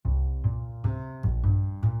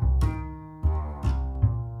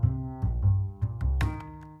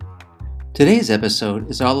Today's episode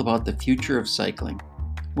is all about the future of cycling.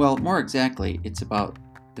 Well, more exactly, it's about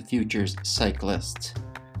the future's cyclists.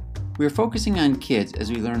 We are focusing on kids as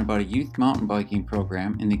we learn about a youth mountain biking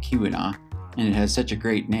program in the Keweenaw, and it has such a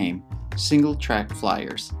great name, Single Track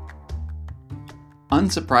Flyers.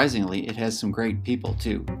 Unsurprisingly, it has some great people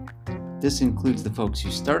too. This includes the folks who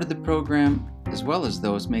started the program, as well as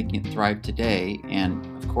those making it thrive today, and,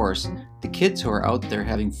 of course, the kids who are out there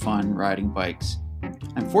having fun riding bikes.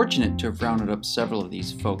 I'm fortunate to have rounded up several of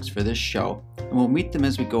these folks for this show, and we'll meet them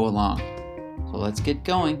as we go along. So let's get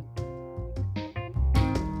going.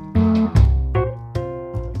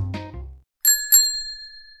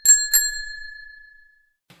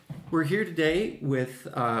 We're here today with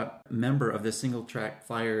a member of the Single Track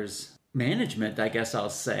Flyers management, I guess I'll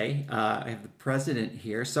say. I have the president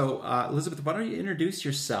here. So Elizabeth, why don't you introduce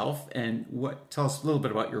yourself and tell us a little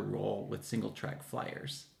bit about your role with Single Track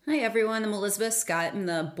Flyers. Hi everyone, I'm Elizabeth Scott. I'm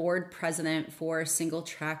the board president for Single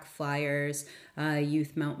Track Flyers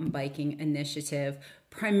Youth Mountain Biking Initiative.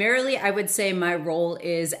 Primarily, I would say my role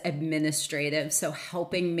is administrative, so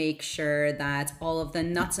helping make sure that all of the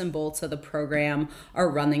nuts and bolts of the program are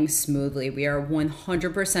running smoothly. We are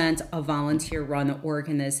 100% a volunteer-run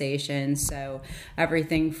organization, so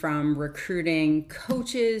everything from recruiting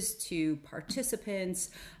coaches to participants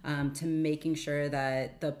to making sure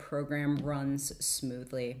that the program runs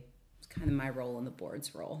smoothly. It's kind of my role and the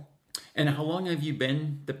board's role. And how long have you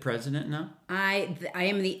been the president now? I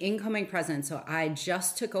am the incoming president, so I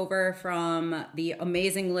just took over from the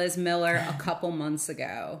amazing Liz Miller a couple months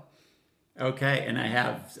ago. Okay, and I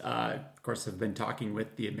have, of course, I've been talking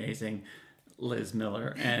with the amazing Liz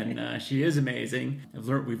Miller, and she is amazing.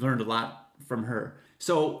 We've learned a lot from her.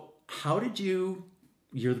 So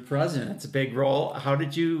you're the president, it's a big role. How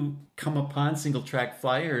did you come upon Single Track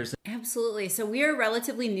Flyers? Absolutely. So we are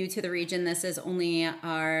relatively new to the region. This will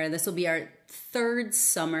be our third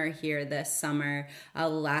summer here this summer.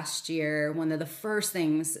 Last year, one of the first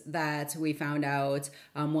things that we found out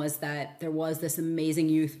was that there was this amazing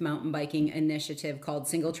youth mountain biking initiative called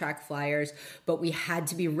Single Track Flyers, but we had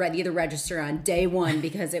to be ready to register on day one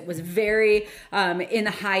because it was very in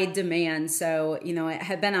high demand. So, it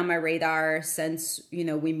had been on my radar since,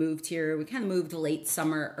 we moved here. We kind of moved late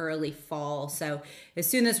summer, early fall. So as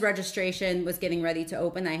soon as registration was getting ready to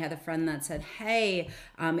open, I had a friend that said, hey,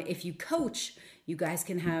 if you coach, you guys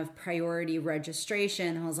can have priority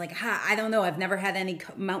registration. I was like, I don't know. I've never had any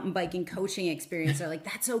mountain biking coaching experience. They're like,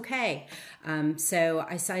 that's okay. So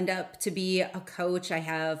I signed up to be a coach. I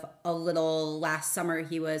have a little, last summer,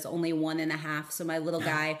 he was only 1.5. So my little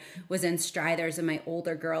guy was in Striders and my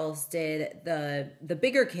older girls did the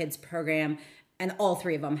bigger kids program. And all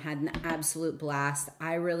three of them had an absolute blast.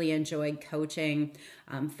 I really enjoyed coaching.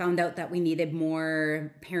 Found out that we needed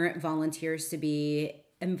more parent volunteers to be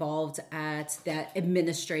involved at that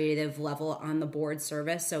administrative level on the board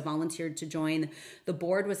service. So volunteered to join the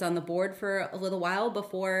board, was on the board for a little while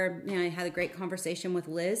before I had a great conversation with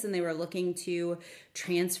Liz and they were looking to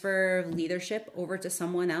transfer leadership over to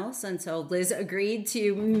someone else. And so Liz agreed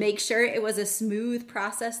to make sure it was a smooth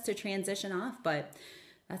process to transition off. But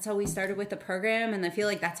that's how we started with the program, and I feel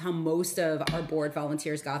like that's how most of our board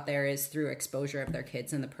volunteers got there, is through exposure of their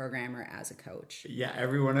kids in the program or as a coach. Yeah,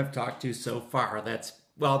 everyone I've talked to so far,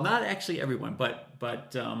 not actually everyone,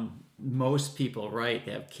 but most people, right?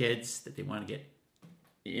 They have kids that they want to get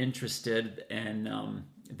interested, and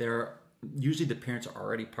they're usually the parents are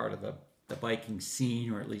already part of the biking scene,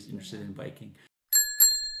 or at least interested in biking.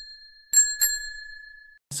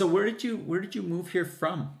 So where did you move here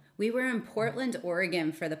from? We were in Portland,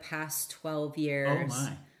 Oregon for the past 12 years. Oh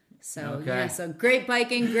my. So okay. Yeah, so great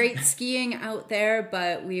biking, great skiing out there,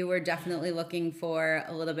 but we were definitely looking for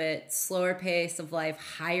a little bit slower pace of life,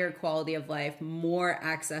 higher quality of life, more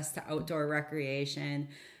access to outdoor recreation.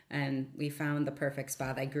 And we found the perfect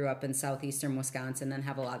spot. I grew up in southeastern Wisconsin and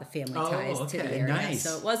have a lot of family ties to the area. Nice.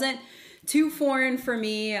 So it wasn't too foreign for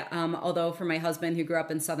me, although for my husband who grew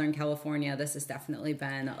up in Southern California, this has definitely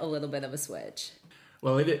been a little bit of a switch.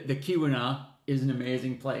 Well, the Keweenaw is an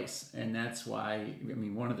amazing place, and that's why,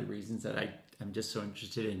 one of the reasons that I'm just so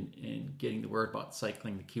interested in getting the word about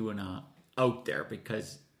cycling the Keweenaw out there,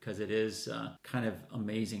 because it is kind of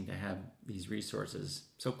amazing to have these resources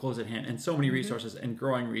so close at hand, and so many resources and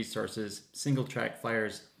growing resources, Single Track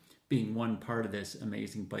Flyers being one part of this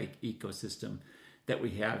amazing bike ecosystem that we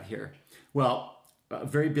have here. Well, a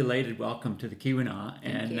very belated welcome to the Keweenaw,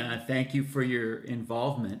 and thank you for your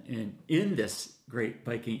involvement in this great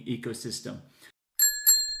biking ecosystem.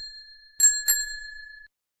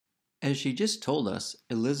 As she just told us,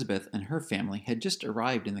 Elizabeth and her family had just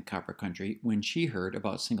arrived in the Copper Country when she heard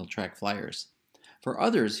about Single Track Flyers. For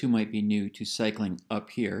others who might be new to cycling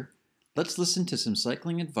up here, let's listen to some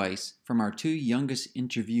cycling advice from our two youngest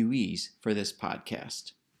interviewees for this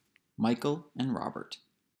podcast, Michael and Robert.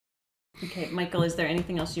 Okay, Michael, is there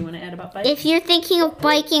anything else you want to add about bikes? If you're thinking of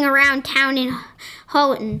biking around town in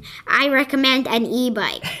Houghton, I recommend an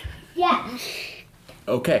e-bike. Yeah.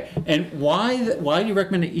 Okay, and why do you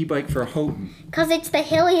recommend an e-bike for Houghton? Because it's the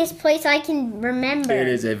hilliest place I can remember. It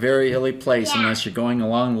is a very hilly place unless you're going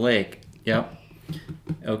along the lake. Yep.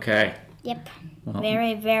 Okay. Yep. Well,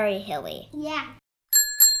 very, very hilly. Yeah.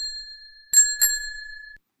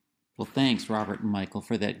 Well, thanks, Robert and Michael,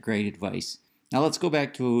 for that great advice. Now let's go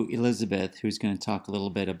back to Elizabeth, who's going to talk a little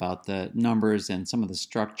bit about the numbers and some of the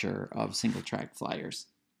structure of single track flyers.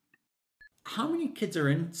 How many kids are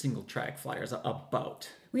in single track flyers? About?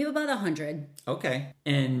 We have about 100. Okay.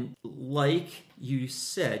 And like you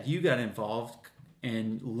said, you got involved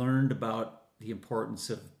and learned about the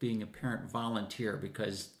importance of being a parent volunteer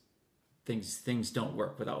because things don't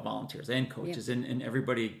work without volunteers and coaches and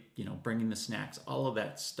everybody, bringing the snacks, all of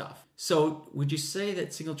that stuff. So would you say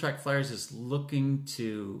that Single Track Flyers is looking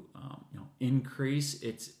to increase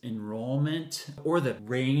its enrollment or the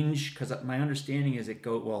range? Because my understanding is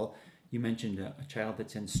you mentioned a child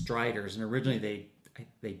that's in Striders, and originally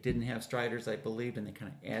they didn't have Striders, I believe, and they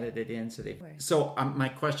kind of added it in. So my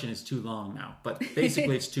question is too long now, but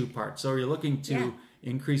basically it's two parts. So you're looking to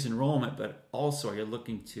increase enrollment, but also you're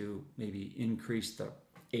looking to maybe increase the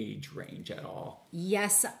age range at all?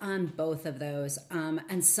 Yes, on both of those.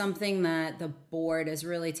 And something that the board is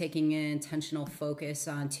really taking an intentional focus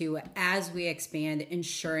on too, as we expand,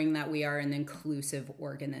 ensuring that we are an inclusive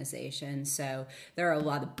organization. So there are a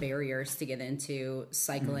lot of barriers to get into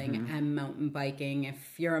cycling and mountain biking.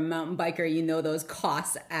 If you're a mountain biker, you know those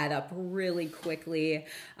costs add up really quickly.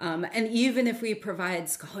 And even if we provide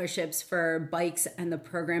scholarships for bikes and the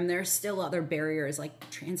program, there are still other barriers like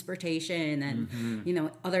transportation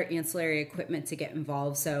and, other ancillary equipment to get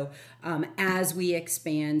involved. So as we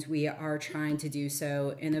expand, we are trying to do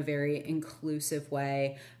so in a very inclusive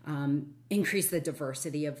way, increase the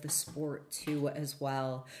diversity of the sport too as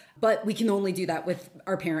well. But we can only do that with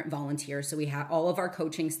our parent volunteers. So we have all of our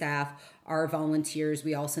coaching staff, our volunteers.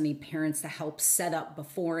 We also need parents to help set up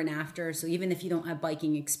before and after. So even if you don't have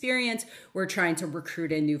biking experience, we're trying to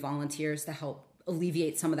recruit in new volunteers to help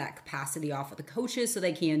alleviate some of that capacity off of the coaches so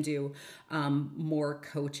they can do more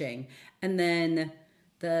coaching. And then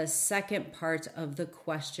the second part of the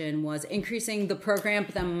question was increasing the program,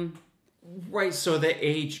 but then... Right, so the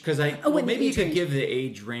age, because maybe you could give the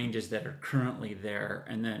age ranges that are currently there,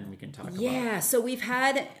 and then we can talk about it. Yeah, so we've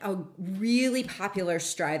had a really popular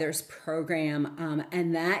Striders program,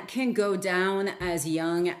 and that can go down as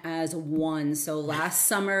young as 1. So last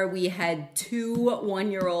summer we had 2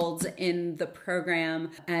 1-year-olds in the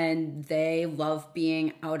program, and they love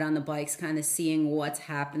being out on the bikes, kind of seeing what's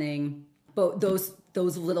happening. But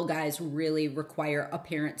those little guys really require a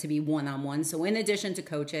parent to be one-on-one. So in addition to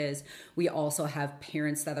coaches, we also have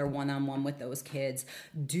parents that are one-on-one with those kids.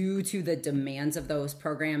 Due to the demands of those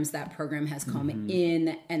programs, that program has come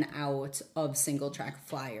in and out of single track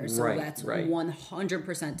flyers. So that's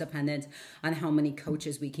 100% dependent on how many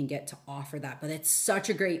coaches we can get to offer that. But it's such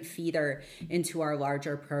a great feeder into our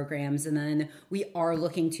larger programs. And then we are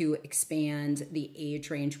looking to expand the age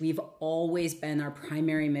range. We've always been, our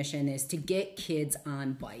primary mission is to get kids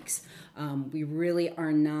on bikes. We really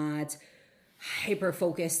are not hyper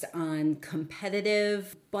focused on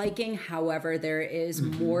competitive biking. However, there is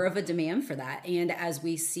more of a demand for that. And as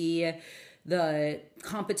we see the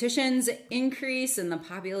competitions increase and the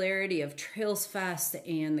popularity of Trails Fest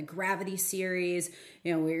and the Gravity Series,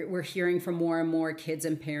 we're hearing from more and more kids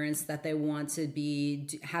and parents that they want to be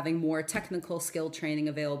having more technical skill training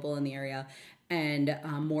available in the area and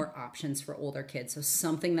more options for older kids. So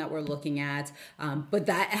something that we're looking at, but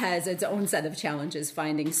that has its own set of challenges,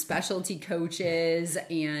 finding specialty coaches.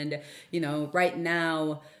 And, right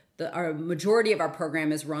now, our majority of our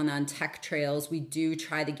program is run on tech trails. We do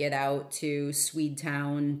try to get out to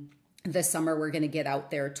Swedetown. This summer, we're going to get out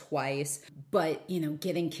there twice. But,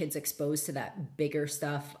 getting kids exposed to that bigger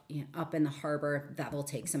stuff up in the harbor, that will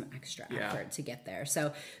take some extra effort to get there.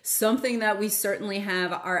 So something that we certainly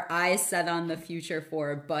have our eyes set on the future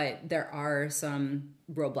for, but there are some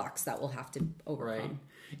roadblocks that we'll have to overcome. Right.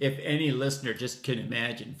 If any listener just can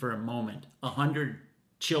imagine for a moment, 100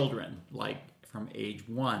 children, from age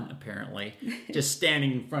 1, apparently, just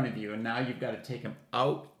standing in front of you. And now you've got to take them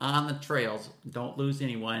out on the trails. Don't lose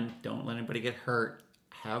anyone. Don't let anybody get hurt.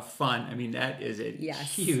 Have fun. I mean, that is a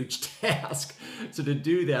huge task. So to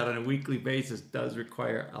do that on a weekly basis does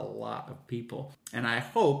require a lot of people. And I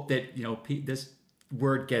hope that, this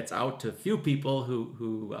word gets out to a few people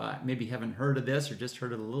who maybe haven't heard of this or just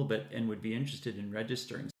heard it a little bit and would be interested in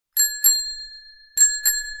registering.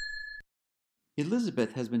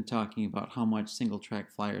 Elizabeth has been talking about how much Single Track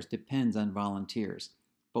Flyers depends on volunteers,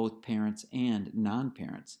 both parents and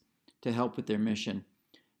non-parents, to help with their mission.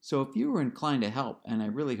 So if you were inclined to help, and I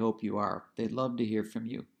really hope you are, they'd love to hear from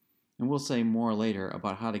you. And we'll say more later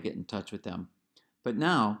about how to get in touch with them. But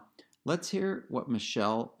now, let's hear what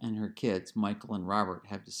Michelle and her kids, Michael and Robert,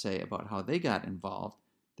 have to say about how they got involved,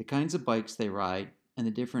 the kinds of bikes they ride, and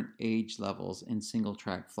the different age levels in Single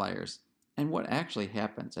Track Flyers, and what actually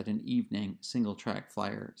happens at an evening Single Track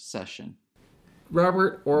Flyer session.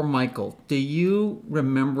 Robert or Michael, do you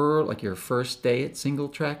remember like your first day at Single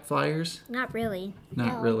Track Flyers? Not really.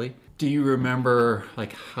 Not really. Do you remember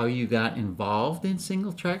like how you got involved in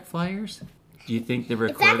Single Track Flyers? Do you think the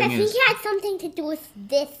recording I think it had something to do with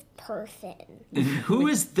this person. And who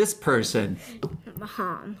is this person?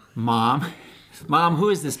 Mom. Mom, who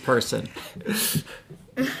is this person?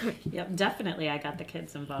 Yep, definitely I got the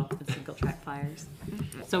kids involved with Single Track Flyers.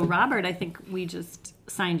 So Robert, I think we just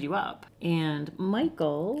signed you up. And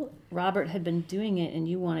Michael, Robert had been doing it and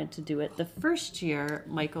you wanted to do it. The first year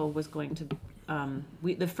Michael was going to,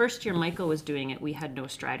 the first year Michael was doing it, we had no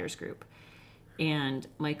Striders group. And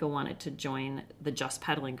Michael wanted to join the Just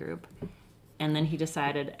Pedaling group. And then he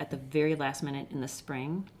decided at the very last minute in the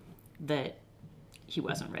spring that he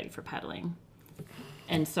wasn't ready for pedaling.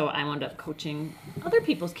 And so I wound up coaching other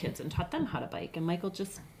people's kids and taught them how to bike. And Michael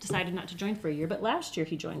just decided not to join for a year. But last year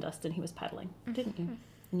he joined us and he was pedaling, didn't you?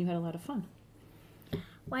 And you had a lot of fun.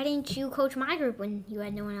 Why didn't you coach my group when you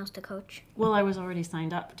had no one else to coach? Well, I was already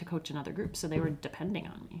signed up to coach another group, so they were depending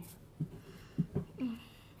on me.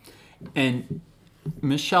 And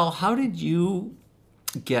Michelle, how did you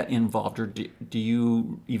get involved, or do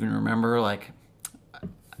you even remember? Like,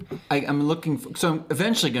 I'm looking for, so I'm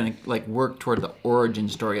eventually going to like work toward the origin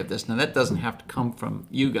story of this. Now that doesn't have to come from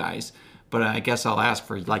you guys, but I guess I'll ask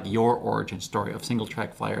for like your origin story of Single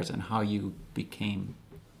Track Flyers and how you became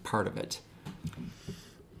part of it.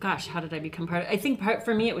 Gosh, how did I become part of it? I think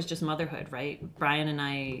for me it was just motherhood, right? Brian and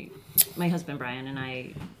I, my husband Brian and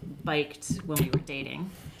I biked when we were dating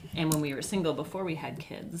and when we were single before we had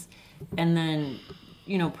kids. And then,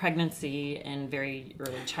 you know, pregnancy and very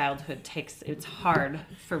early childhood it's hard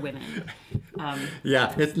for women.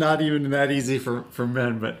 Yeah, it's not even that easy for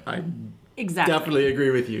men, but I definitely agree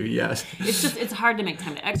with you, yes. It's hard to make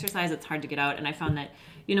time to exercise, it's hard to get out, and I found that,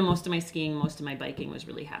 you know, most of my skiing, most of my biking was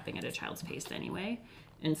really happening at a child's pace anyway.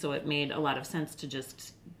 And so it made a lot of sense to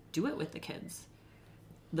just do it with the kids.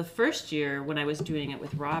 The first year when I was doing it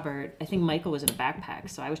with Robert, I think Michael was in a backpack,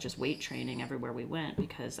 so I was just weight training everywhere we went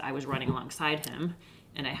because I was running alongside him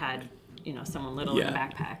and I had, you know, someone little in a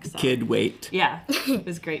backpack. So. Kid weight. Yeah, it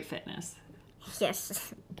was great fitness.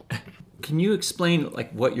 Yes. Can you explain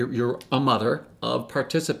like what you're a mother of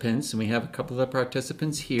participants, and we have a couple of the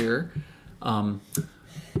participants here. Can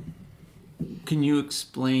you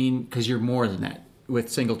explain, because you're more than that with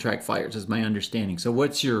Single Track Flyers is my understanding. So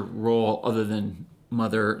what's your role other than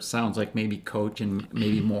mother? Sounds like maybe coach and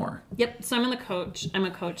maybe more. Yep, so I'm a coach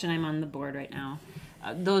and I'm on the board right now.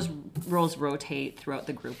 Those roles rotate throughout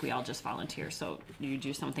the group. We all just volunteer. So you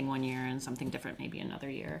do something one year and something different maybe another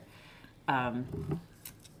year.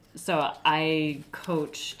 So I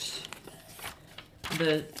coached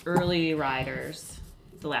the early riders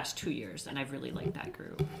the last 2 years, and I've really liked that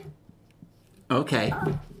group. Okay.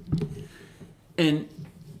 And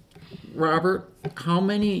Robert, how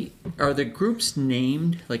many are the groups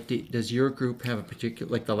named? Like, does your group have a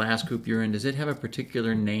particular, like the last group you're in, does it have a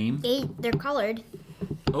particular name? They're colored.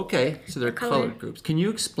 Okay, so they're colored groups. Can you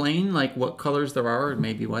explain like what colors there are and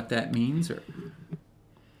maybe what that means? Or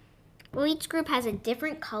Well, each group has a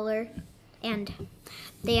different color, and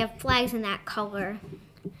they have flags in that color.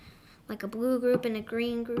 Like a blue group and a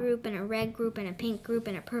green group and a red group and a pink group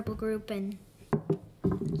and a purple group and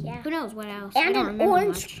who knows what else. And an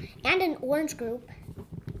orange group.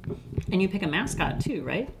 And you pick a mascot too,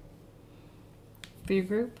 right? For your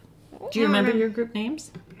group? Do you remember your group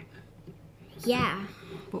names? Yeah.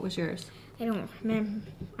 What was yours? I don't remember.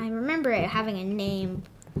 I remember it having a name.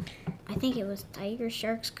 I think it was Tiger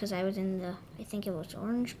Sharks because I was in the, I think it was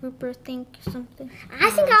orange group or something. I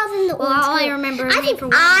think I was in the orange all group. I remember I think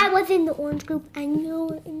I was in the orange group and you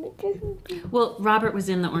were in the different group. Well, Robert was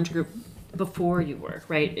in the orange group before you were,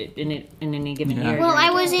 right? In any given year. Well, I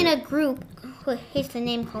was in a group. Here's the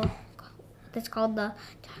name called. That's called the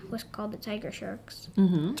Tiger Sharks.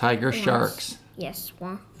 Mm-hmm. Tiger Sharks. Yes,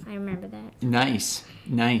 well, I remember that. Nice.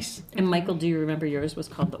 And Michael, do you remember yours was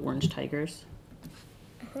called the Orange Tigers?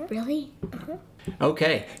 Really?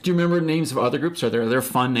 Okay. Do you remember names of other groups? Are there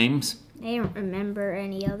fun names? I don't remember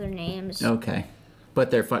any other names. Okay.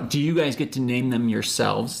 But they're fun. Do you guys get to name them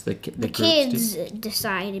yourselves? The groups do? Kids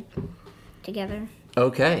decide together.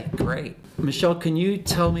 Okay, great. Michelle, can you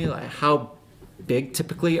tell me like how big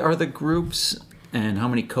typically are the groups and how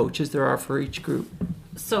many coaches there are for each group?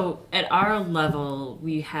 So at our level,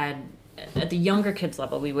 at the younger kids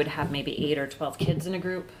level, we would have maybe 8 or 12 kids in a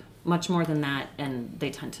group, much more than that, and they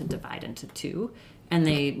tend to divide into 2. And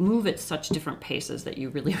they move at such different paces that you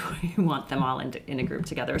really want them all in a group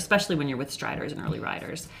together, especially when you're with striders and early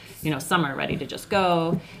riders. Some are ready to just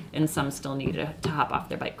go, and some still need to hop off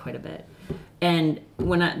their bike quite a bit. And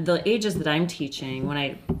the ages that I'm teaching,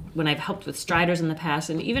 when I've helped with striders in the past,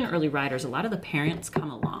 and even early riders, a lot of the parents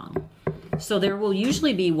come along. So there will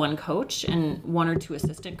usually be one coach and 1 or 2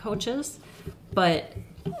 assistant coaches, but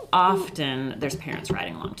often there's parents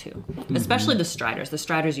riding along too, especially the striders. The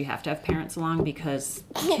striders, you have to have parents along because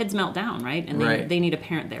kids melt down, right? And they need a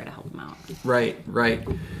parent there to help them out. Right.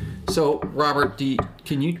 So, Robert,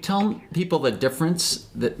 can you tell people the difference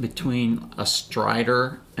between a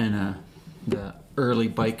strider and the early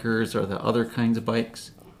bikers or the other kinds of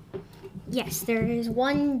bikes? Yes, there is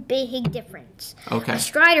one big difference. Okay. A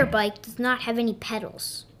strider bike does not have any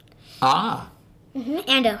pedals. Ah.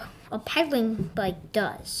 And a pedaling bike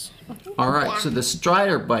does. All right. So the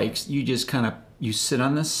strider bikes, you just you sit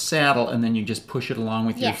on the saddle and then you just push it along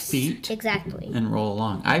with your feet. Exactly. And roll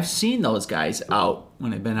along. I've seen those guys out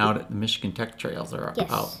when they've been out at the Michigan Tech Trails. They're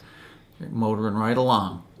out. They're motoring right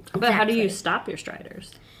along. But how do you stop your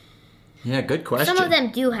striders? Yeah, good question. Some of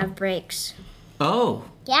them do have brakes. Oh.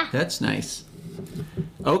 Yeah. That's nice.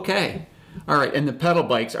 Okay. All right. And the pedal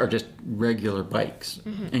bikes are just regular bikes.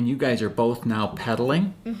 And you guys are both now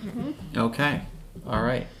pedaling? Okay. All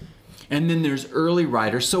right. And then there's early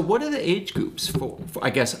riders. So what are the age groups for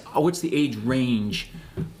I guess, what's the age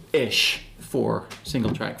range-ish for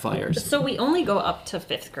single track flyers? So we only go up to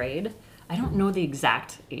 5th grade. I don't know the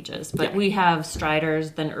exact ages, but we have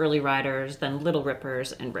striders, then early riders, then little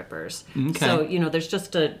rippers, and rippers. Okay. So, there's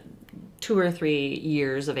just 2 or 3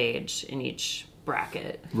 years of age in each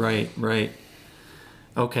bracket. Right.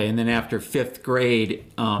 Okay, and then after 5th grade,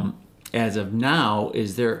 as of now,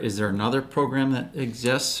 is there another program that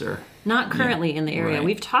exists or? Not currently in the area. Right.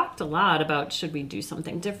 We've talked a lot about should we do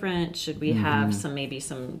something different? Should we have some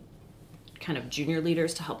kind of junior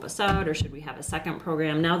leaders to help us out, or should we have a second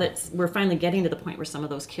program? Now that we're finally getting to the point where some of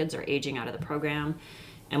those kids are aging out of the program,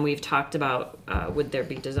 and we've talked about would there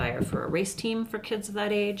be desire for a race team for kids of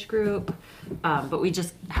that age group, but we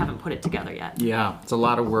just haven't put it together yet. Yeah, it's a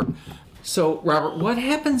lot of work. So, Robert, what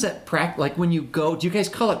happens at practice? Like when you go, do you guys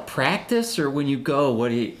call it practice, or when you go, what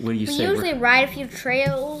do you We say? usually ride a few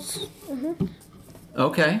trails.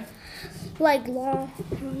 Okay. Like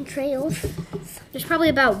long trails. There's probably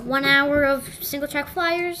about 1 hour of single track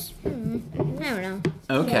flyers. I don't know.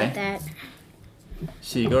 Okay. Like that.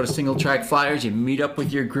 So you go to single track flyers, you meet up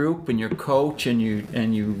with your group and your coach, and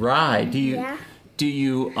you ride. Do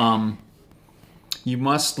you you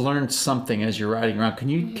must learn something as you're riding around. Can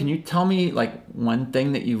you tell me like one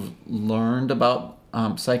thing that you've learned about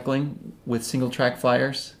cycling with single track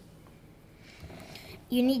flyers?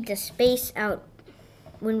 You need to space out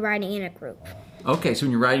when riding in a group. Okay, so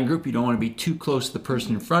when you're riding a group, you don't want to be too close to the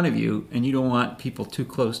person in front of you, and you don't want people too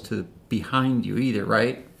close to behind you either,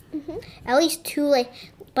 right? At least 2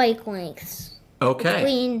 bike lengths Okay.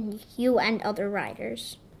 between you and other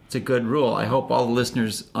riders. It's a good rule. I hope all the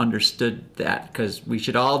listeners understood that, because we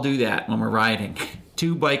should all do that when we're riding.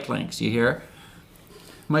 2 bike lengths, you hear?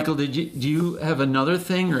 Michael, do you have another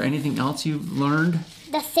thing or anything else you've learned?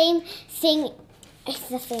 The same thing. It's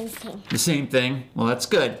the same thing. The same thing? Well, that's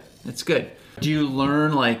good. That's good. Do you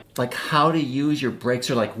learn like how to use your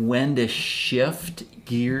brakes, or like when to shift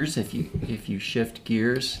gears if you shift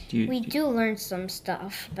gears? We do learn some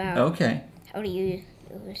stuff about Okay. how to use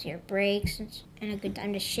your brakes and a good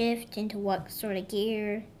time to shift into what sort of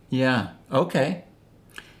gear. Yeah. Okay.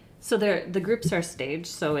 So the groups are staged.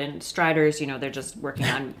 So in striders, they're just working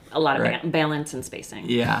on a lot of Right. balance and spacing.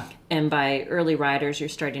 Yeah. And by early riders, you're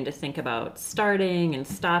starting to think about starting and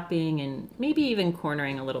stopping and maybe even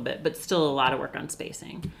cornering a little bit, but still a lot of work on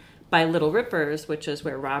spacing. By little rippers, which is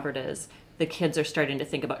where Robert is, the kids are starting to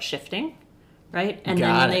think about shifting, right? And then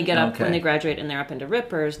Got when it. they get up, when Okay. they graduate and they're up into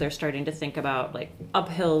rippers, they're starting to think about like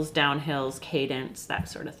uphills, downhills, cadence, that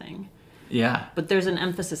sort of thing. Yeah. But there's an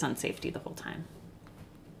emphasis on safety the whole time.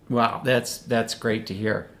 Wow, that's great to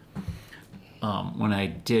hear. When I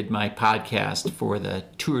did my podcast for the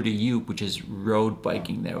Tour de Youp, which is road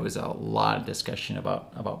biking, there was a lot of discussion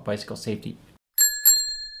about bicycle safety.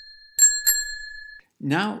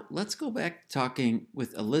 Now, let's go back to talking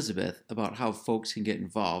with Elizabeth about how folks can get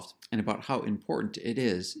involved and about how important it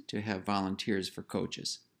is to have volunteers for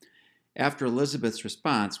coaches. After Elizabeth's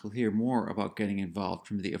response, we'll hear more about getting involved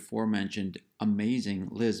from the aforementioned amazing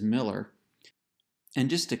Liz Miller. And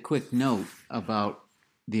just a quick note about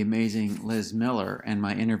the amazing Liz Miller and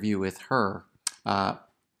my interview with her.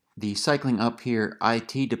 The Cycling Up Here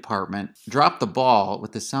IT department dropped the ball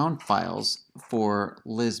with the sound files for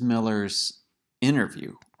Liz Miller's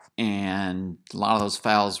interview, and a lot of those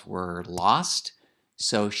files were lost.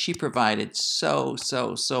 So she provided so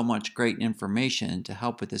much great information to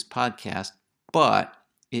help with this podcast, but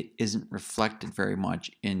it isn't reflected very much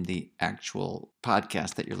in the actual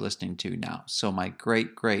podcast that you're listening to now. So my great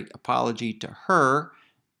apology to her,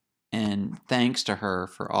 and thanks to her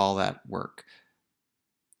for all that work.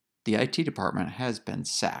 The IT department has been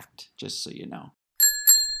sacked, just so you know.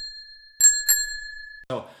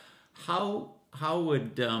 So how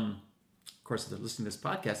would, of course, if they're listening to this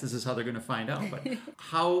podcast, this is how they're going to find out, but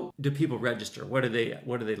how do people register? What do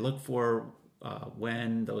they look for,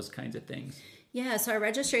 when, those kinds of things? Yeah, so our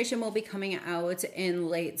registration will be coming out in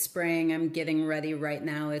late spring. I'm getting ready right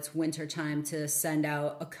now. It's winter time to send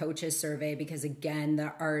out a coaches survey because,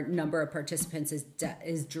 again, our number of participants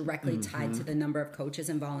is directly tied to the number of coaches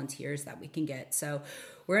and volunteers that we can get. So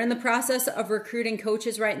we're in the process of recruiting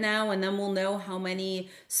coaches right now, and then we'll know how many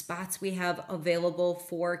spots we have available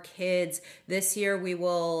for kids. This year we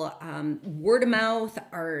will word of mouth,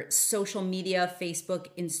 our social media, Facebook,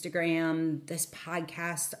 Instagram, this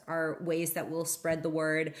podcast are ways that we'll spread the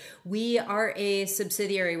word. We are a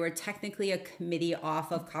subsidiary. We're technically a committee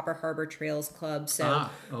off of Copper Harbor Trails Club. So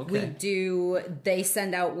they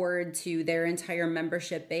send out word to their entire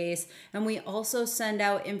membership base, and we also send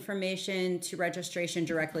out information to registration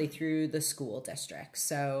directly through the school district.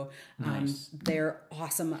 So Nice. They're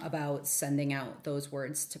awesome about sending out those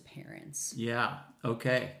words to parents. Yeah.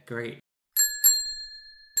 Okay. Great.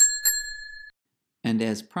 And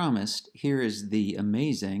as promised, here is the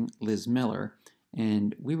amazing Liz Miller.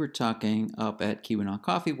 And we were talking up at Keweenaw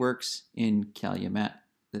Coffee Works in Calumet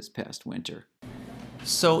this past winter.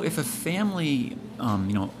 So if a family,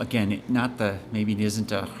 again, maybe it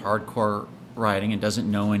isn't a hardcore riding and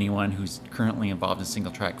doesn't know anyone who's currently involved in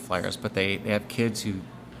single track flyers, but they have kids who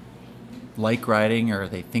like riding or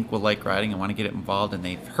they think will like riding and want to get involved, and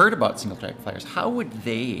they've heard about single track flyers, how would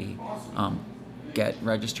they get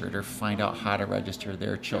registered or find out how to register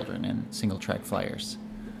their children in single track flyers?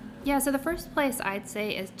 Yeah, so the first place I'd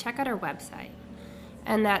say is check out our website,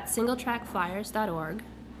 and that's singletrackflyers.org.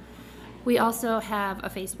 We also have a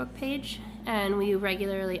Facebook page, and we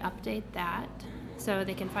regularly update that, so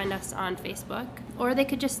they can find us on Facebook, or they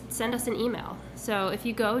could just send us an email. So if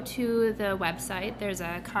you go to the website, there's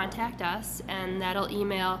a contact us, and that'll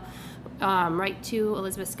email right to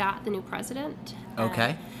Elizabeth Scott, the new president.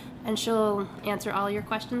 Okay. And she'll answer all your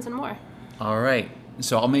questions and more. All right.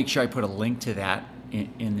 So I'll make sure I put a link to that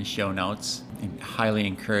in the show notes, and highly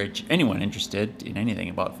encourage anyone interested in anything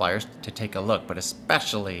about flyers to take a look, but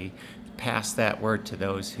especially pass that word to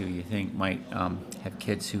those who you think might have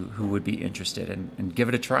kids who would be interested, and give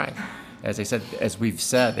it a try. As we've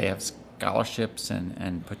said, they have scholarships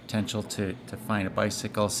and potential to find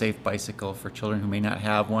a safe bicycle for children who may not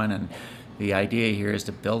have one. And the idea here is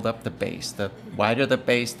to build up the base. The wider the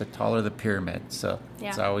base, the taller the pyramid. So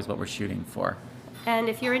It's always what we're shooting for. And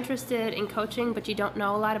if you're interested in coaching but you don't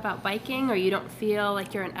know a lot about biking, or you don't feel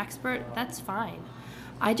like you're an expert, that's fine.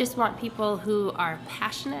 I just want people who are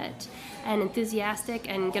passionate and enthusiastic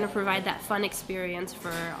and going to provide that fun experience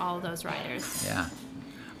for all those riders. Yeah.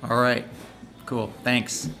 All right. Cool.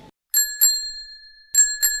 Thanks.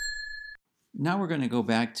 Now we're going to go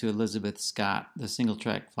back to Elizabeth Scott, the Single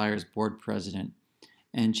Track Flyers board president,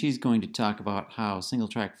 and she's going to talk about how Single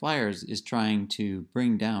Track Flyers is trying to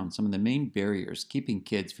bring down some of the main barriers keeping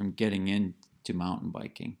kids from getting into mountain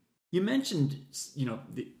biking. You mentioned,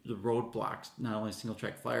 the roadblocks, not only Single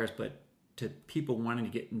Track Flyers, but to people wanting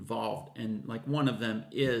to get involved. And like one of them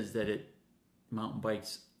is that mountain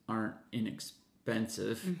bikes aren't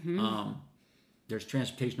inexpensive. Mm-hmm. There's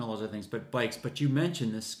transportation, all those other things, but bikes. But you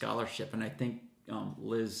mentioned this scholarship, and I think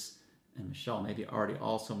Liz and Michelle maybe already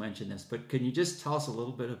also mentioned this. But can you just tell us a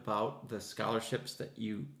little bit about the scholarships that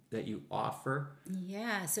you that you offer?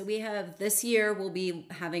 Yeah, so we have this year we'll be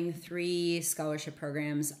having 3 scholarship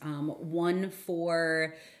programs. One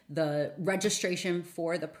for the registration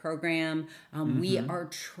for the program. We are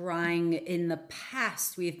trying, in the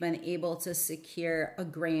past, we've been able to secure a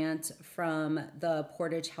grant from the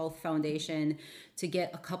Portage Health Foundation to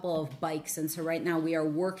get a couple of bikes. And so right now we are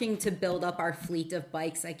working to build up our fleet of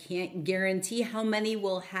bikes. I can't guarantee how many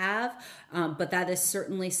we'll have, but that is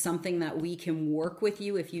certainly something that we can work with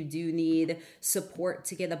you if you do need support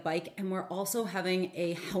to get a bike. And we're also having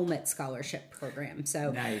a helmet scholarship program.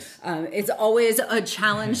 So Nice. It's always a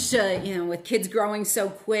challenge to, with kids growing so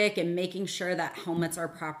quick and making sure that helmets are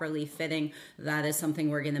properly fitting. That is something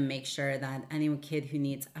we're going to make sure that any kid who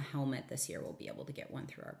needs a helmet this year will be able to get one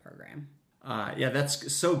through our program. Yeah,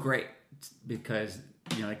 that's so great because,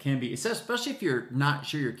 it can be, especially if you're not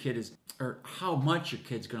sure your kid is, or how much your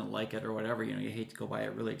kid's going to like it or whatever, you hate to go buy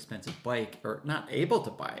a really expensive bike or not able to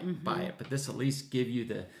buy it, but this at least give you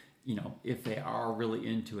the, if they are really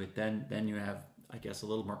into it, then you have, I guess, a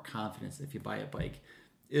little more confidence that if you buy a bike,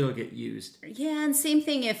 it'll get used. Yeah, and same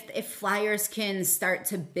thing if Flyers can start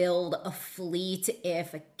to build a fleet.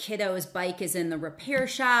 If a kiddo's bike is in the repair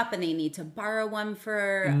shop and they need to borrow one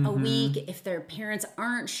for a week, if their parents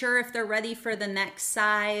aren't sure if they're ready for the next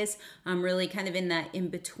size, really kind of in that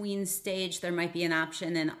in-between stage, there might be an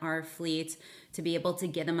option in our fleet to be able to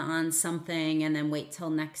get them on something and then wait till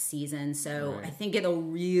next season. So Right. I think it'll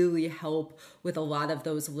really help with a lot of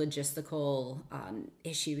those logistical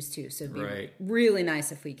issues too. So it'd be Right. really nice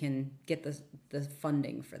if we can get the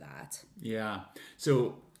funding for that. Yeah.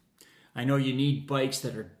 So I know you need bikes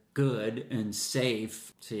that are good and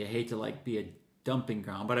safe. So you hate to be a dumping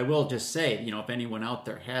ground. But I will just say, if anyone out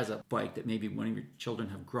there has a bike that maybe one of your children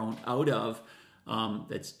have grown out of,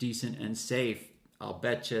 that's decent and safe, I'll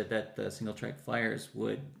bet you that the Single Track Flyers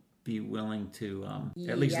would be willing to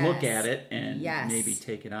at least look at it and maybe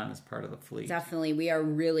take it on as part of the fleet. Definitely. We are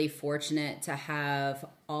really fortunate to have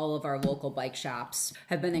all of our local bike shops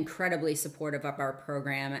have been incredibly supportive of our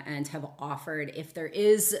program and have offered, if there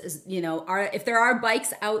is, if there are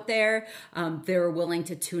bikes out there, they're willing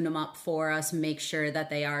to tune them up for us, make sure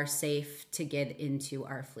that they are safe to get into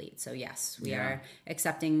our fleet. So yes, we are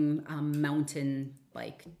accepting mountain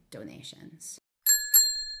bike donations.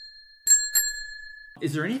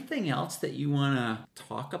 Is there anything else that you want to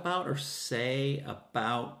talk about or say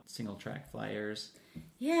about Single Track Flyers?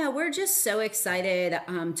 Yeah, we're just so excited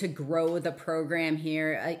to grow the program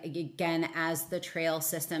here. Again, as the trail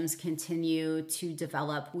systems continue to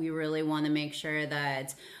develop, we really want to make sure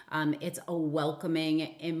that it's a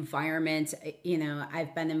welcoming environment.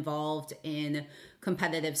 I've been involved in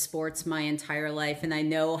competitive sports my entire life, and I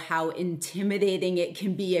know how intimidating it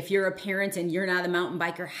can be if you're a parent and you're not a mountain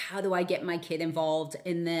biker. How do I get my kid involved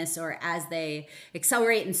in this? Or as they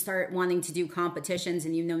accelerate and start wanting to do competitions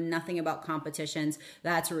and you know nothing about competitions,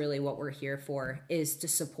 that's really what we're here for, is to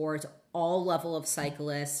support all level of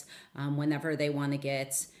cyclists whenever they want to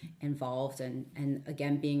get involved, and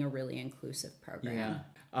again, being a really inclusive program. Yeah.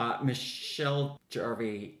 Michelle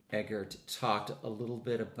Jarvie Eggert talked a little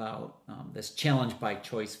bit about this challenge by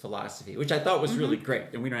choice philosophy, which I thought was really great.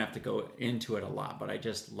 And we don't have to go into it a lot, but I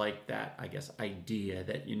just like that, I guess, idea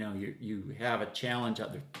that, you have a challenge.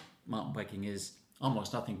 Other mountain biking is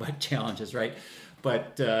almost nothing but challenges, right?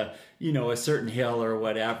 But, a certain hill or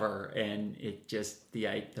whatever. And it just,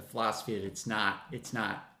 the philosophy that it's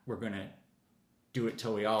not, we're going to do it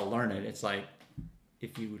till we all learn it. It's like,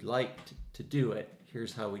 if you would like to do it,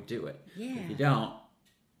 here's how we do it. Yeah. If you don't,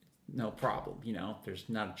 no problem. There's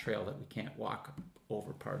not a trail that we can't walk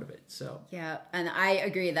over part of it. So yeah, and I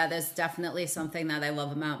agree. That is definitely something that I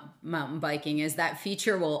love about mountain biking, is that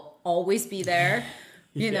feature will always be there.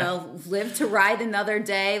 Live to ride another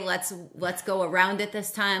day. Let's go around it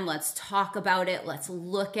this time. Let's talk about it. Let's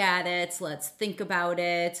look at it. Let's think about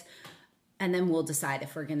it. And then we'll decide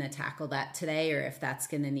if we're going to tackle that today or if that's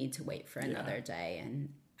going to need to wait for another day.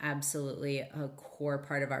 And absolutely a core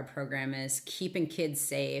part of our program is keeping kids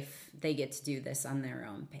safe. They get to do this on their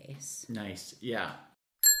own pace. nice. Yeah.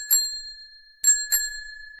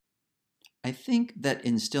 I think that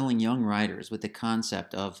instilling young riders with the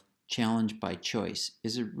concept of challenge by choice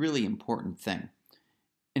is a really important thing.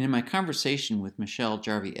 And in my conversation with Michelle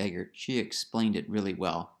Jarvie Eggert, she explained it really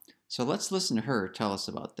well. So let's listen to her tell us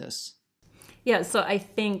about this. Yeah, so I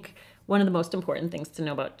think one of the most important things to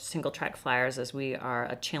know about Single Track Flyers is we are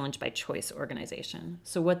a challenge by choice organization.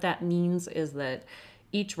 So what that means is that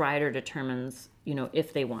each rider determines,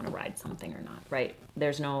 if they want to ride something or not, right?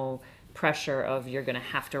 There's no pressure of you're going to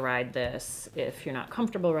have to ride this. If you're not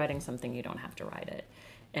comfortable riding something, you don't have to ride it.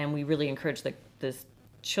 And we really encourage this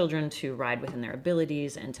children to ride within their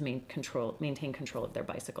abilities and to maintain control of their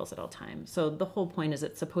bicycles at all times. So the whole point is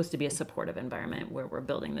it's supposed to be a supportive environment where we're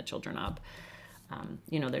building the children up.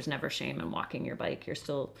 There's never shame in walking your bike. You're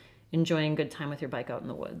still enjoying good time with your bike out in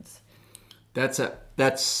the woods.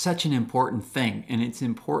 That's such an important thing, and it's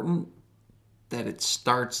important that it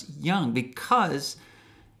starts young, because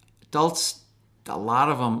adults, a lot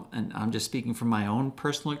of them, and I'm just speaking from my own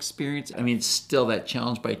personal experience, I mean, still that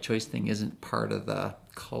challenge by choice thing isn't part of the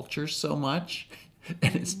culture so much,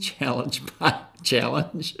 and it's challenge by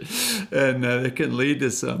challenge, and it can lead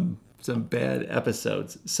to some bad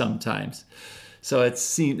episodes sometimes. So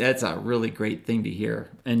that's a really great thing to hear,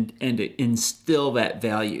 and to instill that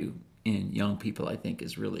value in young people, I think,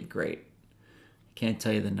 is really great. I can't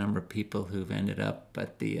tell you the number of people who've ended up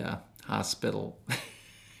at the hospital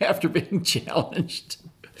after being challenged.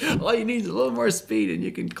 All you need is a little more speed and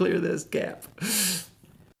you can clear this gap.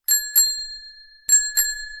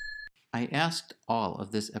 I asked all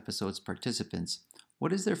of this episode's participants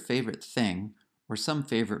what is their favorite thing or some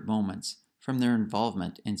favorite moments from their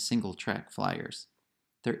involvement in Single Track Flyers.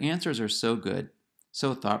 Their answers are so good,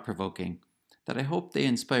 so thought-provoking, that I hope they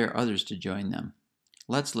inspire others to join them.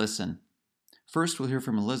 Let's listen. First, we'll hear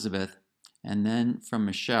from Elizabeth, and then from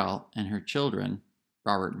Michelle and her children,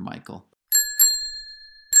 Robert and Michael.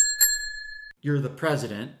 You're the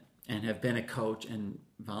president and have been a coach and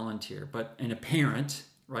volunteer, and a parent,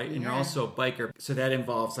 right? And you're also a biker. So that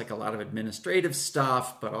involves like a lot of administrative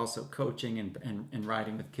stuff, but also coaching and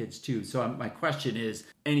riding with kids too. So my question is,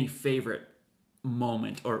 any favorite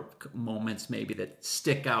moment or moments maybe that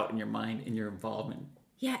stick out in your mind in your involvement?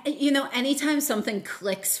 Yeah, anytime something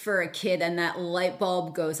clicks for a kid and that light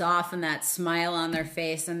bulb goes off and that smile on their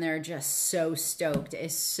face and they're just so stoked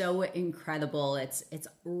is so incredible. It's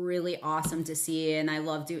really awesome to see, and I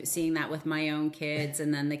love seeing that with my own kids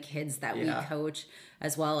and then the kids that we coach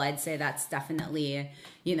as well. I'd say that's definitely,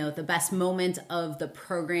 the best moment of the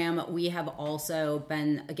program. We have also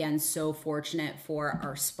been, again, so fortunate for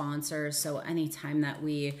our sponsors. So anytime that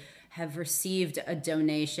we have received a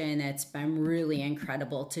donation, it's been really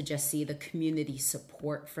incredible to just see the community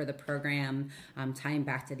support for the program. Tying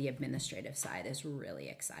back to the administrative side is really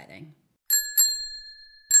exciting.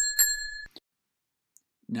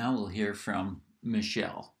 Now we'll hear from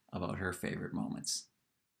Michelle about her favorite moments.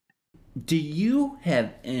 Do you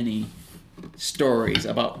have any stories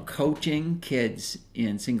about coaching kids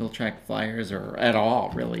in Single Track Flyers, or at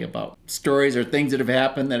all really, about stories or things that have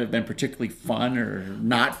happened that have been particularly fun or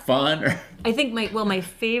not fun? Or... I think my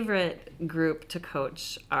favorite group to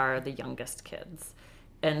coach are the youngest kids.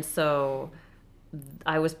 And so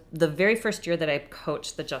I was, the very first year that I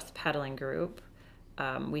coached the Just Paddling group,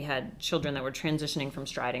 we had children that were transitioning from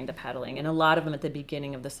striding to pedaling, and a lot of them at the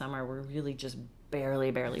beginning of the summer were really just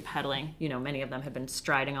barely pedaling. Many of them had been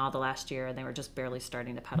striding all the last year and they were just barely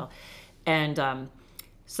starting to pedal. And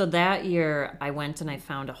so that year I went and I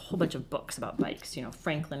found a whole bunch of books about bikes.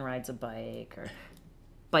 Franklin Rides a Bike, or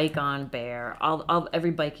Bike on Bear,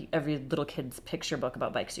 every little kid's picture book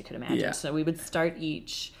about bikes you could imagine. Yeah. So we would start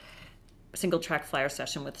each Single Track Flyer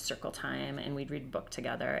session with circle time, and we'd read a book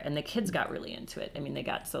together, and the kids got really into it. I mean, they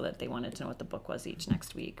got so that they wanted to know what the book was each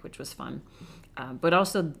next week, which was fun. But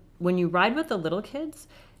also, when you ride with the little kids,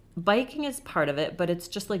 biking is part of it, but it's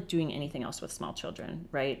just like doing anything else with small children,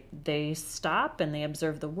 right? They stop and they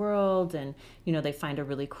observe the world, and they find a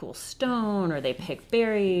really cool stone, or they pick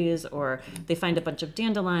berries, or they find a bunch of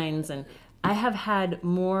dandelions. And I have had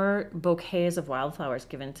more bouquets of wildflowers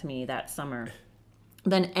given to me that summer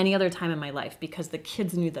than any other time in my life, because the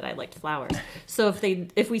kids knew that I liked flowers. So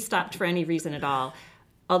if we stopped for any reason at all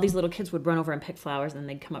these little kids would run over and pick flowers, and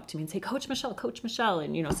they'd come up to me and say, Coach Michelle,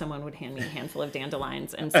 and someone would hand me a handful of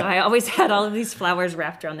dandelions. And so I always had all of these flowers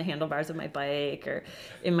wrapped around the handlebars of my bike, or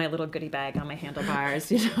in my little goodie bag on my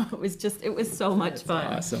handlebars. It was so much fun.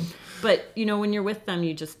 Awesome. But when you're with them,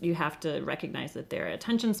 you have to recognize that their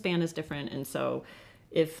attention span is different. And so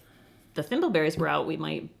if the thimbleberries were out, we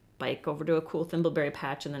might bike over to a cool thimbleberry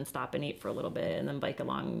patch and then stop and eat for a little bit, and then bike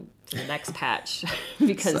along to the next patch.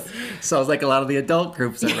 Because sounds like a lot of the adult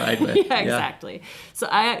groups I ride with. Yeah, exactly. So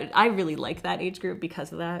I really like that age group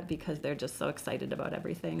because of that, because they're just so excited about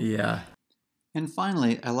everything. Yeah. And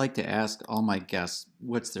finally, I like to ask all my guests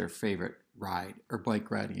what's their favorite ride or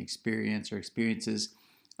bike riding experience or experiences.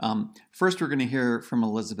 First, we're going to hear from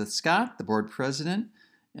Elizabeth Scott, the board president.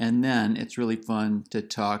 And then it's really fun to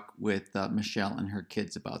talk with Michelle and her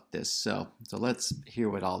kids about this. So let's hear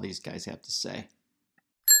what all these guys have to say.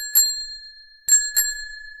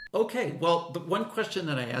 Okay, well, the one question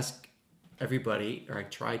that I ask everybody, or I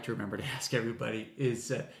try to remember to ask everybody,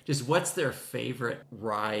 is just what's their favorite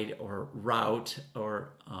ride or route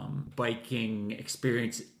or biking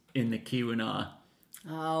experience in the Keweenaw?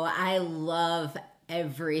 Oh, I love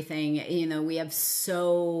everything. You know, we have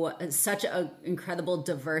such an incredible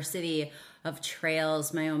diversity of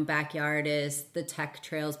trails. My own backyard is the tech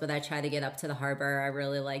trails, but I try to get up to the harbor. I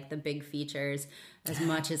really like the big features as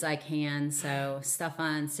much as I can. So stuff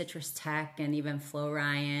on Citrus Tech and even Flo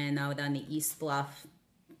Ryan out on the East Bluff.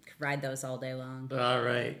 Could ride those all day long. All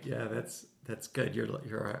right. Yeah, that's good.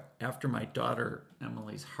 You're after my daughter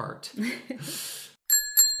Emily's heart.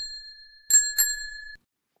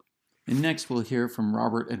 And next we'll hear from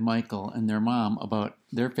Robert and Michael and their mom about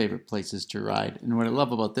their favorite places to ride. And what I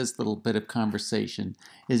love about this little bit of conversation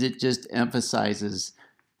is it just emphasizes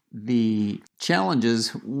the challenges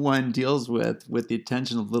one deals with the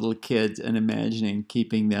attention of little kids and imagining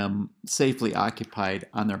keeping them safely occupied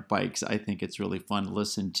on their bikes. I think it's really fun to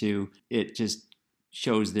listen to. It just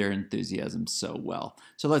shows their enthusiasm so well.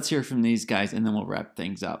 So let's hear from these guys and then we'll wrap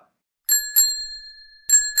things up.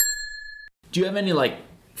 Do you have any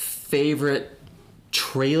favorite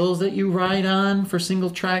trails that you ride on for single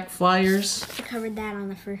track flyers? I covered that on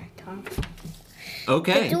the first talk.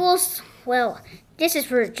 Okay. The duals, well, this is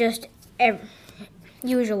for just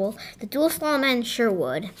usual. The dual slalom and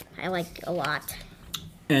Sherwood, I like a lot.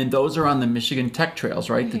 And those are on the Michigan Tech Trails,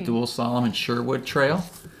 right? The dual slalom and Sherwood Trail.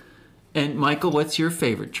 And Michael, what's your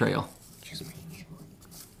favorite trail?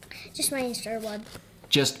 Just my Sherwood.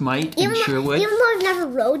 Just Might and Sherwood? Even though I've never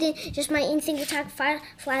rode it, just my single track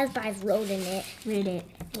flyers, but I've rode it.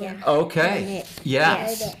 Yeah. Okay. It.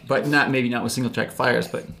 Yeah. Yeah. But maybe not with single track flyers,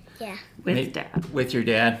 but Yeah. With Dad. with your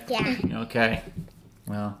dad? Yeah. Okay.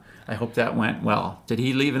 Well, I hope that went well. Did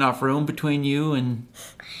he leave enough room between you and...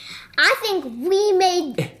 I think we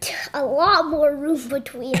made a lot more room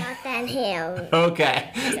between us than him.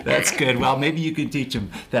 Okay. That's good. Well, maybe you can teach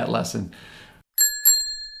him that lesson.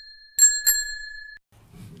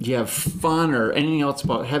 Do you have fun or anything else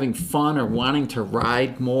about having fun or wanting to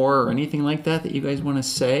ride more or anything like that you guys want to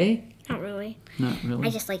say? Not really. Not really. I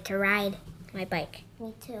just like to ride my bike.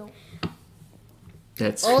 Me too.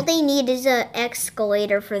 That's All they need is an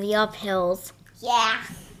escalator for the uphills. Yeah.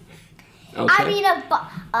 okay. I mean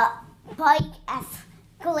a bike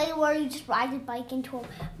escalator where you just ride the bike into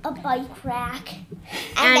a bike rack,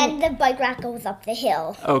 and then the bike rack goes up the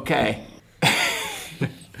hill. Okay.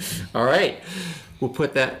 All right. We'll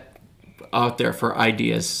put that out there for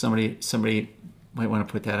ideas. Somebody might want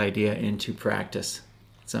to put that idea into practice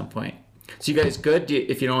at some point. So you guys good?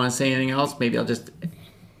 If you don't want to say anything else, maybe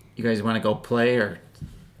you guys want to go play or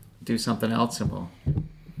do something else and we'll...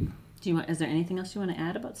 Is there anything else you want to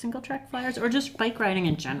add about single track flyers or just bike riding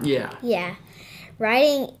in general? Yeah. Yeah.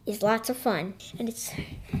 Riding is lots of fun, and it's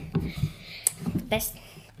the best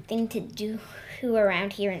thing to do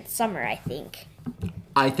around here in summer, I think.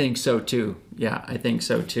 I think so too. Yeah, I think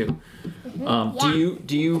so too. Do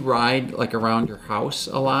you ride around your house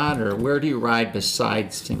a lot, or where do you ride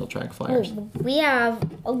besides single track flyers? We have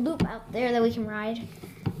a loop out there that we can ride.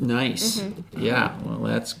 Nice. Yeah. Well,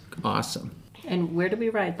 that's awesome. And where did we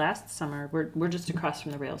ride last summer? We're just across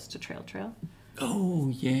from the Rails to Trail. Oh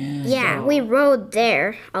yeah. Yeah, we rode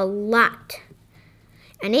there a lot,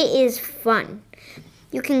 and it is fun.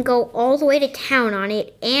 You can go all the way to town on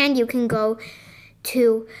it, and you can go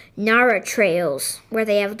to Nara Trails, where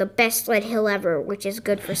they have the best sled hill ever, which is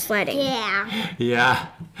good for sledding. Yeah. Yeah,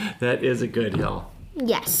 that is a good hill.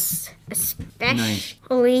 Yes,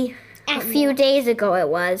 especially a few days ago it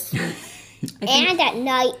was. And at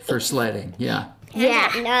night. For sledding, yeah.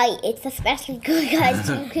 At night, it's especially good because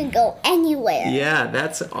you can go anywhere Yeah,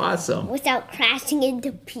 that's awesome. without crashing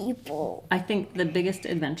into people. I think the biggest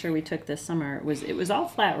adventure we took this summer was all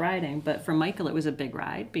flat riding, but for Michael it was a big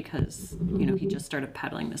ride because he just started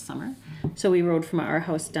pedaling this summer. So we rode from our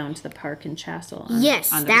house down to the park in Chassel. On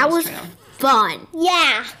the That Rails was Trail. fun.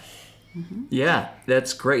 Yeah. Yeah,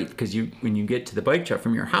 that's great because when you get to the bike trail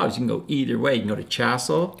from your house, you can go either way. You can go to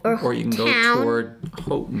Chassel or you can go town. toward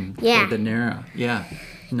Houghton Yeah. or the Narra. Yeah,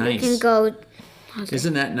 nice. You can go.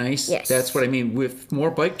 Isn't that nice? Yes. That's what I mean. With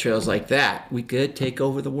more bike trails like that, we could take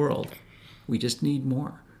over the world. We just need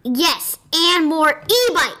more. Yes, and more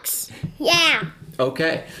e-bikes. Yeah.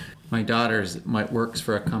 Okay. My daughter works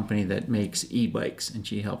for a company that makes e-bikes, and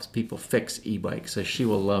she helps people fix e-bikes, so she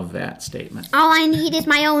will love that statement. All I need is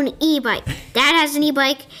my own e-bike. Dad has an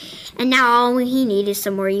e-bike, and now all he needs is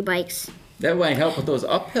some more e-bikes. That might help with those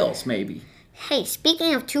uphills, maybe. Hey,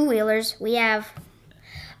 speaking of two-wheelers, we have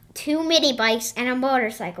 2 mini bikes and a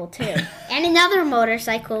motorcycle too. And another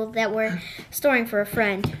motorcycle that we're storing for a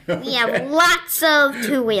friend. We have lots of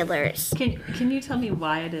 2-wheelers. Can you tell me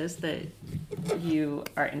why it is that you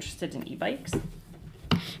are interested in e-bikes?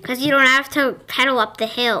 Because you don't have to pedal up the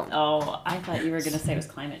hill. Oh, I thought you were going to say it was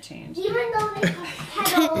climate change. Even though they have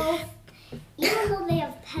pedals, you don't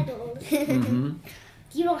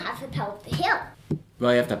have to pedal up the hill.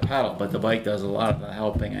 Well, you have to paddle, but the bike does a lot of the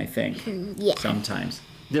helping, I think. Yeah. Sometimes.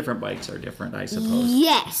 Different bikes are different, I suppose.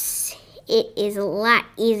 Yes, it is a lot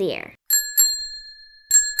easier.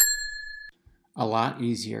 A lot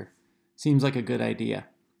easier. Seems like a good idea.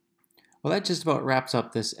 Well, that just about wraps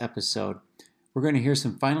up this episode. We're going to hear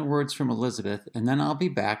some final words from Elizabeth, and then I'll be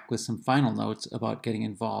back with some final notes about getting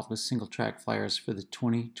involved with Single Track Flyers for the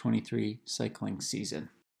 2023 cycling season.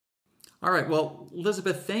 All right, well,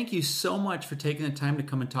 Elizabeth, thank you so much for taking the time to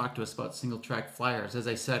come and talk to us about Single Track Flyers. As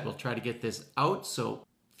I said, we'll try to get this out so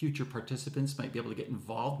future participants might be able to get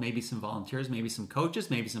involved, maybe some volunteers, maybe some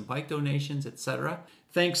coaches, maybe some bike donations, etc.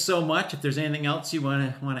 Thanks so much. If there's anything else you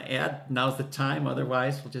want to add, now's the time.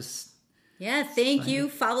 Otherwise, we'll just... Yeah, thank you.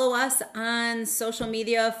 Follow us on social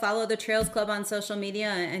media. Follow the Trails Club on social media,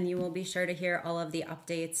 and you will be sure to hear all of the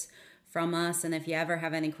updates from us. And if you ever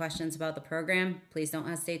have any questions about the program, please don't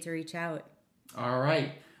hesitate to reach out. All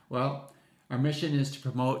right. Well, our mission is to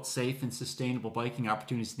promote safe and sustainable biking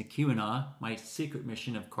opportunities in the Keweenaw. My secret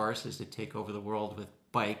mission, of course, is to take over the world with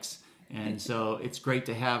bikes. And so it's great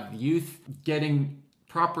to have youth getting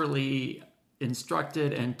properly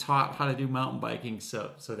instructed and taught how to do mountain biking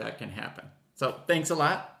so that can happen. So thanks a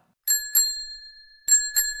lot.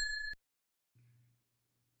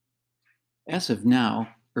 As of now,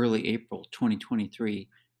 early April 2023,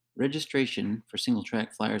 registration for Single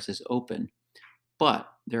Track Flyers is open, but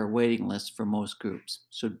there are waiting lists for most groups,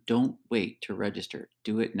 so don't wait to register.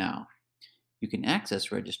 Do it now. You can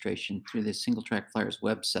access registration through the Single Track Flyers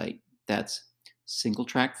website. That's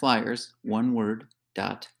singletrackflyers, one word,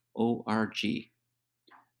 .org.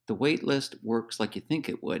 The wait list works like you think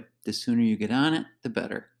it would. The sooner you get on it, the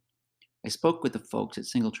better. I spoke with the folks at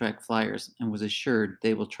Single Track Flyers and was assured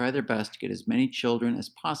they will try their best to get as many children as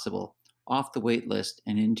possible off the wait list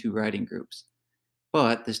and into riding groups.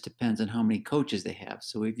 But this depends on how many coaches they have.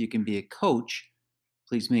 So if you can be a coach,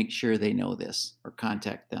 please make sure they know this or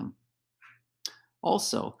contact them.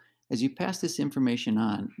 Also, as you pass this information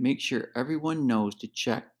on, make sure everyone knows to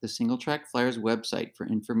check the Single Track Flyers website for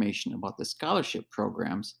information about the scholarship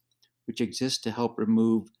programs, which exist to help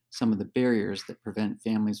remove some of the barriers that prevent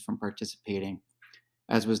families from participating.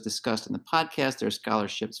 As was discussed in the podcast, there are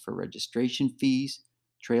scholarships for registration fees,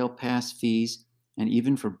 trail pass fees, and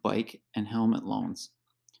even for bike and helmet loans.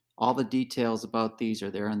 All the details about these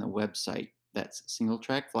are there on the website. That's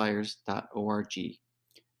singletrackflyers.org.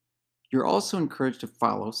 You're also encouraged to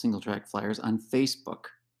follow Single Track Flyers on Facebook.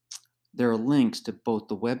 There are links to both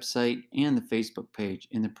the website and the Facebook page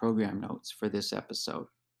in the program notes for this episode.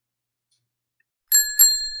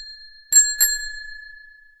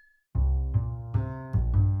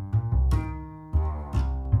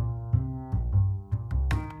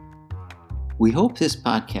 We hope this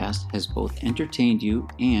podcast has both entertained you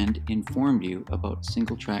and informed you about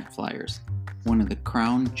Single Track Flyers, one of the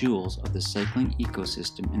crown jewels of the cycling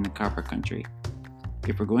ecosystem in the Copper Country.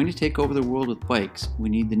 If we're going to take over the world with bikes, we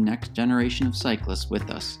need the next generation of cyclists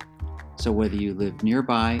with us. So whether you live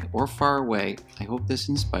nearby or far away, I hope this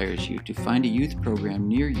inspires you to find a youth program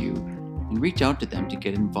near you and reach out to them to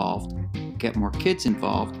get involved, get more kids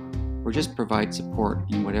involved, or just provide support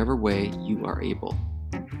in whatever way you are able.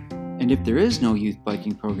 And if there is no youth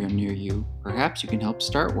biking program near you, perhaps you can help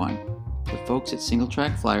start one. The folks at Single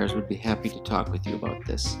Track Flyers would be happy to talk with you about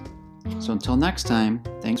this. So until next time,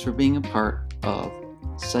 thanks for being a part of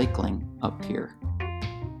Cycling Up Here.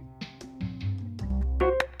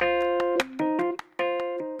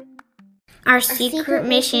 Our secret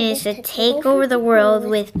mission is to take over the world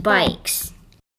with bikes.